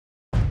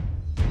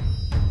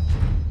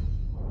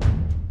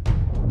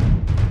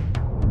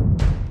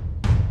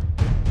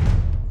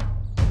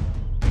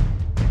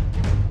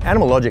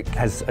Animal Logic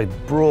has a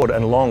broad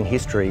and long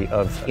history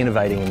of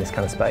innovating in this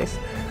kind of space.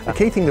 The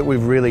key thing that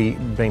we've really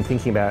been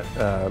thinking about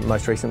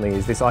most recently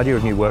is this idea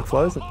of new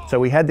workflows.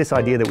 So we had this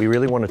idea that we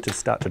really wanted to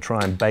start to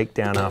try and bake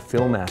down our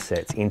film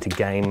assets into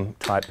game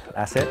type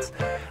assets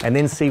and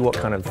then see what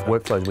kind of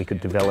workflows we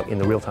could develop in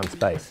the real-time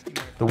space.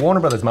 The Warner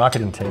Brothers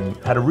marketing team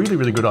had a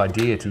really good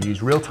idea to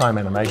use real-time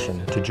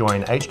animation to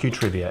join HQ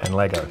Trivia and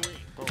Lego.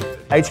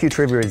 HQ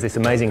Trivia is this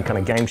amazing kind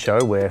of game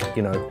show where,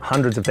 you know,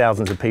 hundreds of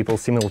thousands of people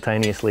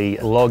simultaneously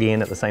log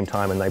in at the same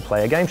time and they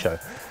play a game show.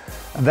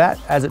 That,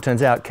 as it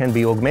turns out, can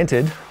be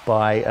augmented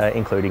by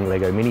including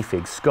Lego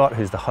minifigs. Scott,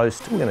 who's the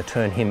host, we're going to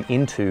turn him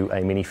into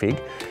a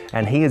minifig,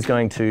 and he is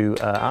going to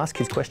ask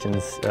his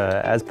questions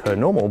as per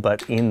normal,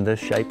 but in the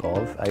shape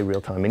of a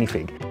real-time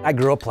minifig. I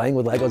grew up playing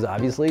with Legos,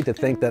 obviously. To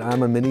think that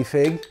I'm a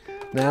minifig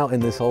now in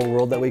this whole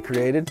world that we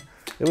created,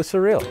 it was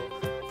surreal.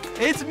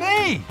 It's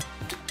me!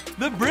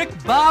 The Brick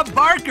Bob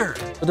Barker!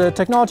 The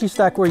technology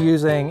stack we're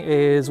using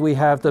is we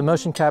have the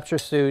motion capture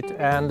suite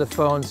and the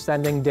phone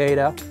sending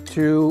data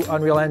to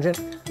Unreal Engine.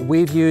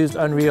 We've used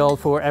Unreal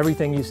for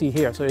everything you see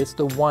here, so it's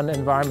the one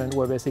environment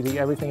where basically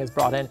everything is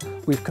brought in.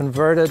 We've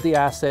converted the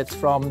assets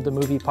from the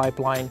movie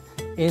pipeline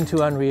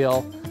into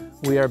Unreal.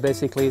 We are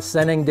basically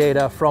sending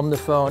data from the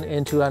phone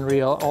into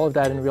Unreal, all of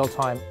that in real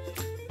time.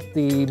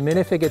 The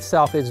minifig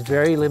itself is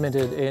very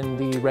limited in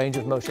the range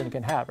of motion it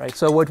can have, right?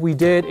 So what we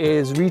did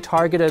is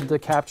retargeted the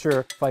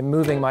capture by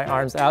moving my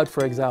arms out,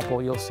 for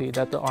example. You'll see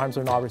that the arms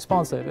are not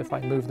responsive. If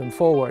I move them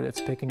forward,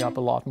 it's picking up a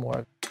lot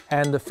more.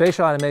 And the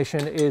facial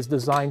animation is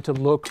designed to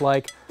look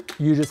like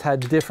you just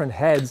had different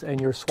heads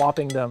and you're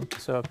swapping them.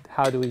 So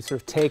how do we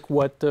sort of take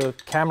what the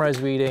camera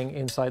is reading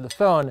inside the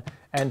phone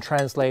and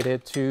translate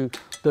it to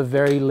the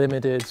very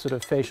limited sort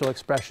of facial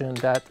expression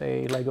that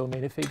a Lego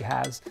minifig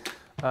has?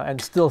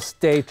 And still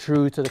stay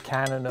true to the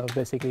canon of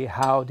basically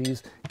how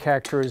these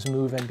characters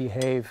move and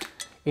behave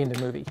in the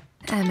movie.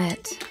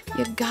 Emmett,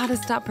 you gotta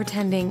stop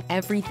pretending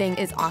everything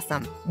is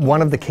awesome.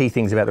 One of the key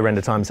things about the render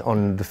times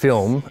on the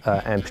film,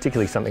 and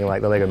particularly something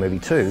like the Lego Movie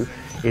 2,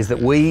 is that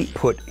we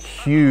put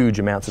huge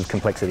amounts of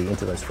complexity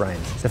into those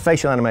frames. So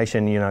facial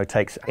animation, you know,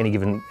 takes any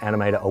given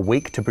animator a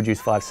week to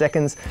produce 5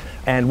 seconds,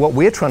 and what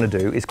we're trying to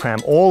do is cram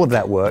all of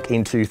that work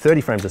into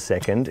 30 frames a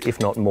second, if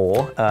not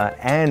more,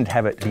 and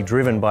have it be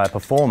driven by a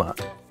performer.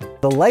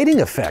 The lighting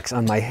effects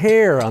on my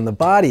hair, on the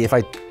body, if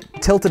I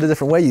tilted a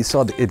different way, you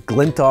saw it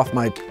glint off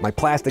my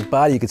plastic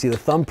body, you could see the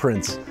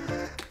thumbprints.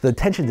 The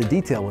attention to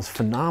detail was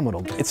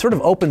phenomenal. It sort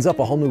of opens up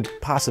a whole new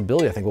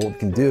possibility, I think, what we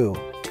can do.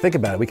 Think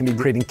about it, we can be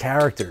creating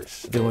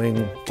characters,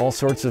 doing all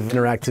sorts of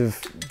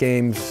interactive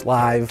games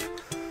live,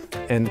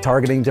 and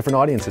targeting different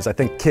audiences. I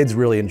think kids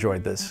really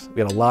enjoyed this.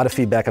 We got a lot of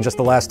feedback on just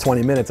the last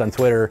 20 minutes on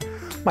Twitter.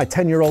 My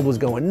 10-year-old was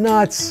going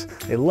nuts.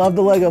 They loved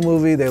the Lego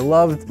movie. They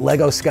loved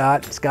Lego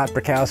Scott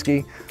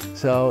Rogowsky.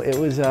 So it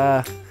was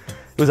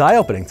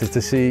eye-opening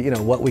to see, you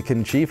know, what we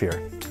can achieve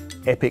here.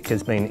 Epic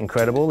has been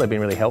incredible. They've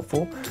been really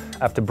helpful.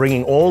 After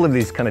bringing all of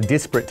these kind of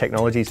disparate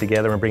technologies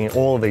together and bringing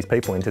all of these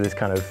people into this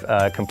kind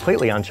of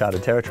completely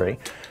uncharted territory,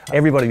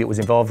 everybody that was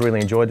involved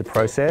really enjoyed the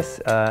process.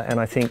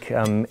 And I think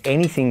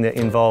anything that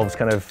involves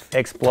kind of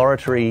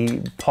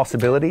exploratory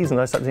possibilities and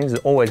those types of things is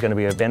always going to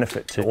be a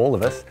benefit to all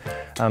of us.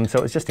 So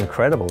it was just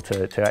incredible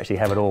to actually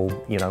have it all,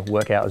 you know,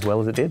 work out as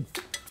well as it did.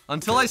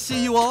 Until I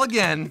see you all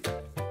again,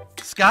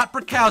 Scott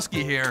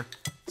Rogowsky here,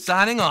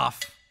 signing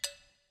off.